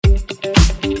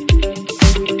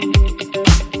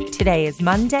Today is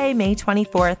Monday, May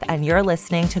 24th, and you're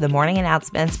listening to the morning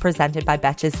announcements presented by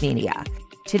Betches Media.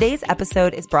 Today's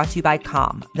episode is brought to you by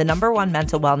Calm, the #1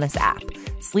 mental wellness app.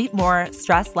 Sleep more,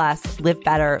 stress less, live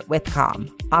better with Calm.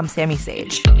 I'm Sammy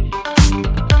Sage.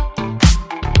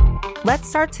 Let's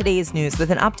start today's news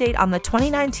with an update on the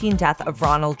 2019 death of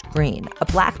Ronald Greene, a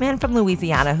black man from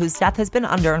Louisiana whose death has been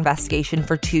under investigation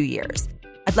for 2 years.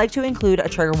 I'd like to include a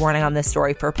trigger warning on this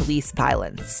story for police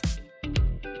violence.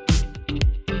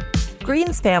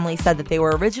 Greene's family said that they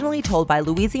were originally told by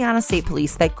Louisiana State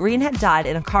Police that Greene had died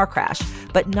in a car crash,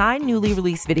 but 9 newly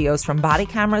released videos from body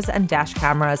cameras and dash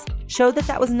cameras showed that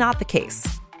that was not the case.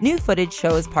 New footage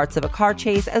shows parts of a car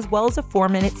chase as well as a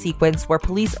 4-minute sequence where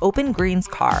police opened Greene's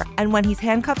car and when he's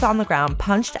handcuffed on the ground,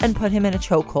 punched and put him in a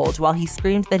chokehold while he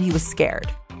screamed that he was scared.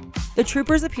 The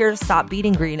troopers appear to stop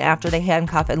beating Greene after they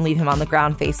handcuff and leave him on the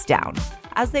ground face down.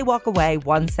 As they walk away,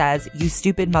 one says, "You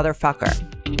stupid motherfucker."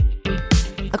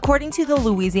 According to the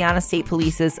Louisiana State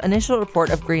Police's initial report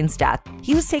of Greene's death,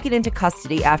 he was taken into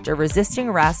custody after resisting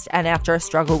arrest and after a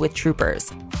struggle with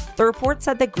troopers. The report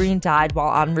said that Greene died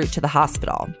while en route to the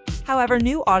hospital. However,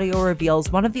 new audio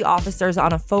reveals one of the officers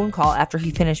on a phone call after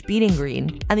he finished beating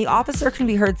Greene, and the officer can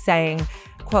be heard saying,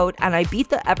 quote, "And I beat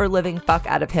the ever-living fuck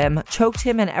out of him, choked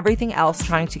him and everything else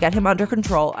trying to get him under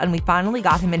control, and we finally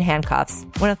got him in handcuffs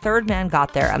when a third man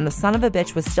got there and the son of a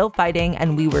bitch was still fighting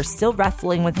and we were still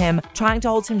wrestling with him, trying to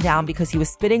hold him down because he was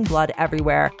spitting blood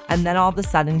everywhere, and then all of a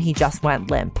sudden he just went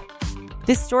limp."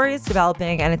 This story is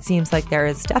developing and it seems like there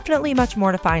is definitely much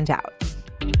more to find out.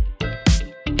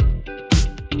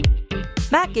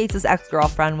 Matt Gaetz'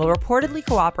 ex-girlfriend will reportedly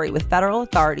cooperate with federal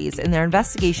authorities in their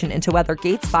investigation into whether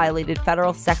Gaetz violated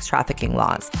federal sex trafficking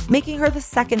laws, making her the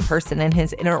second person in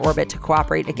his inner orbit to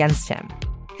cooperate against him.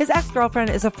 His ex-girlfriend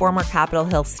is a former Capitol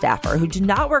Hill staffer who did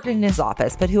not work in his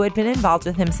office but who had been involved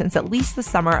with him since at least the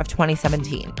summer of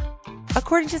 2017.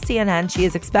 According to CNN, she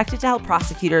is expected to help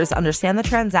prosecutors understand the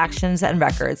transactions and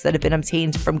records that have been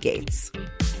obtained from Gaetz.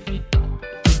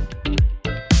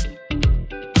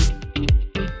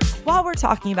 While we're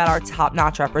talking about our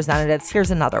top-notch representatives,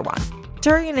 here's another one.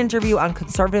 During an interview on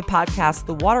conservative podcast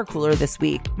The Water Cooler this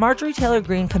week, Marjorie Taylor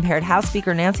Greene compared House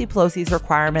Speaker Nancy Pelosi's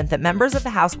requirement that members of the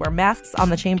House wear masks on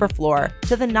the chamber floor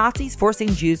to the Nazis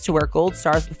forcing Jews to wear gold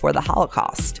stars before the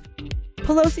Holocaust.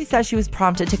 Pelosi says she was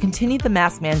prompted to continue the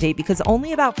mask mandate because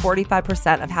only about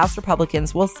 45% of House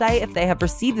Republicans will say if they have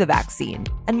received the vaccine,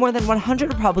 and more than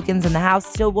 100 Republicans in the House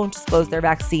still won't disclose their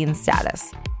vaccine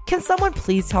status. Can someone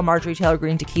please tell Marjorie Taylor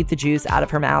Greene to keep the Jews out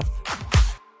of her mouth?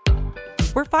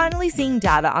 We're finally seeing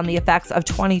data on the effects of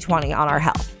 2020 on our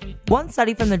health. One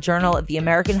study from the Journal of the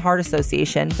American Heart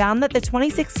Association found that the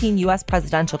 2016 U.S.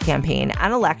 presidential campaign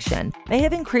and election may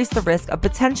have increased the risk of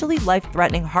potentially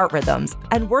life-threatening heart rhythms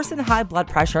and worsened high blood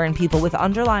pressure in people with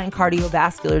underlying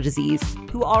cardiovascular disease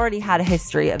who already had a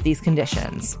history of these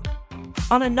conditions.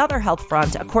 On another health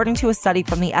front, according to a study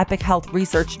from the Epic Health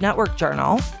Research Network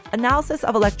Journal, analysis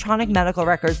of electronic medical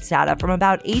records data from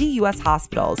about 80 U.S.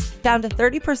 hospitals found a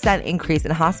 30% increase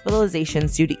in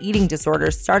hospitalizations due to eating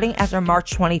disorders starting after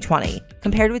March 2020,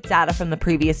 compared with data from the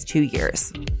previous 2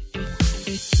 years.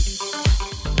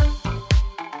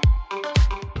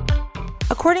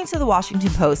 According to the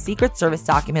Washington Post, Secret Service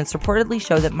documents reportedly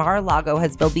show that Mar-a-Lago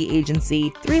has billed the agency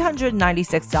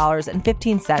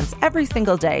 $396.15 every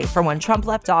single day from when Trump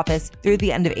left office through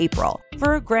the end of April,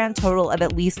 for a grand total of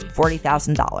at least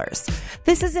 $40,000.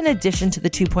 This is in addition to the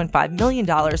 $2.5 million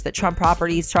that Trump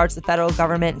properties charged the federal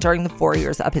government during the 4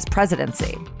 years of his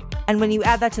presidency. And when you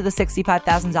add that to the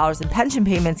 $65,000 in pension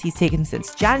payments he's taken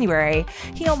since January,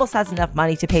 he almost has enough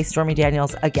money to pay Stormy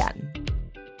Daniels again.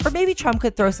 Or maybe Trump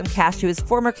could throw some cash to his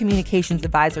former communications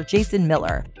advisor, Jason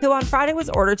Miller, who on Friday was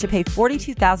ordered to pay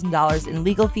 $42,000 in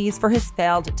legal fees for his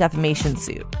failed defamation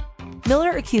suit.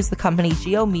 Miller accused the company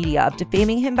Geo Media of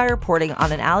defaming him by reporting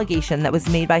on an allegation that was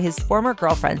made by his former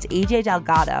girlfriend, AJ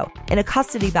Delgado, in a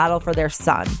custody battle for their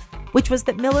son, which was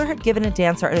that Miller had given a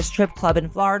dancer at a strip club in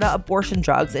Florida abortion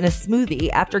drugs in a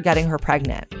smoothie after getting her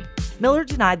pregnant. Miller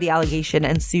denied the allegation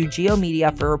and sued Geo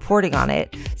Media for reporting on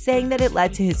it, saying that it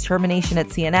led to his termination at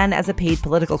CNN as a paid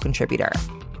political contributor.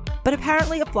 But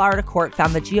apparently a Florida court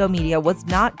found that Geo Media was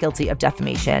not guilty of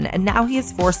defamation, and now he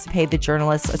is forced to pay the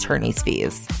journalist's attorney's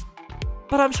fees.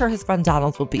 But I'm sure his friend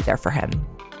Donald will be there for him.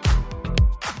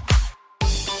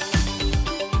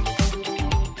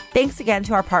 Thanks again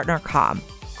to our partner, Calm.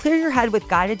 Clear your head with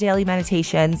guided daily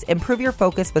meditations, improve your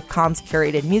focus with Calm's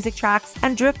curated music tracks,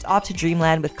 and drift off to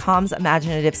dreamland with Calm's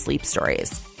imaginative sleep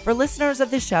stories. For listeners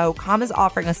of the show, Calm is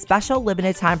offering a special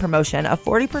limited time promotion of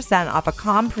 40% off a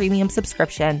Calm premium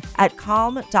subscription at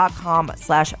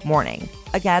calm.com/morning.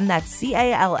 Again, that's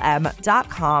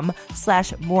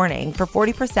CALM.com/morning for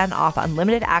 40% off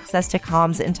unlimited access to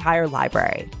Calm's entire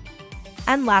library.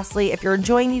 And lastly, if you're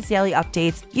enjoying these daily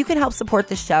updates, you can help support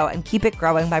the show and keep it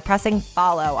growing by pressing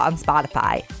follow on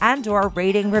Spotify and/or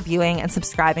rating, reviewing, and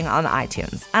subscribing on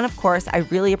iTunes. And of course, I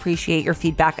really appreciate your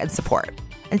feedback and support.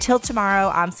 Until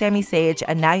tomorrow, I'm Sammy Sage,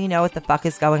 and now you know what the fuck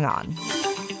is going on.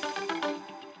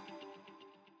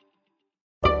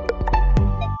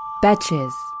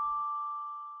 Betches.